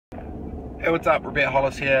Hey, what's up? Robett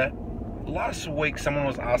Hollis here. Last week someone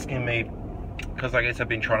was asking me, because I guess I've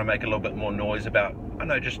been trying to make a little bit more noise about, I don't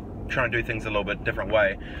know, just trying to do things a little bit different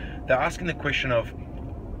way. They're asking the question of,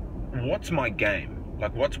 what's my game?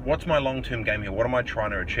 Like, what's my long-term game here? What am I trying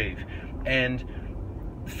to achieve? And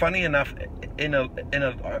funny enough,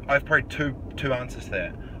 I've probably two answers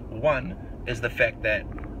there. One is the fact that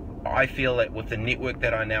I feel that with the network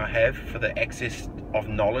that I now have for the access of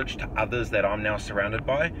knowledge to others that I'm now surrounded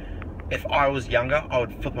by, if I was younger, I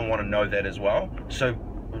would flip and want to know that as well. So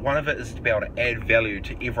one of it is to be able to add value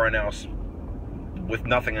to everyone else with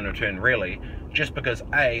nothing in return, really, just because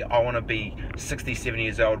I want to be 60, 70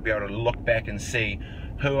 years old, be able to look back and see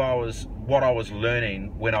what I was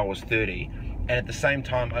learning when I was 30. And at the same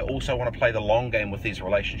time, I also want to play the long game with these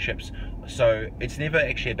relationships. So it's never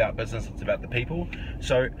actually about business, it's about the people.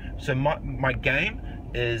 So my game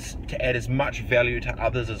is to add as much value to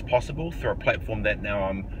others as possible through a platform that now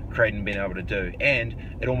I'm creating and being able to do. And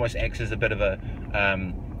it almost acts as a bit of a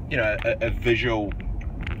visual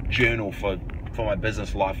journal for my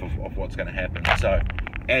business life of what's going to happen. So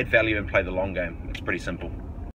add value and play the long game. It's pretty simple.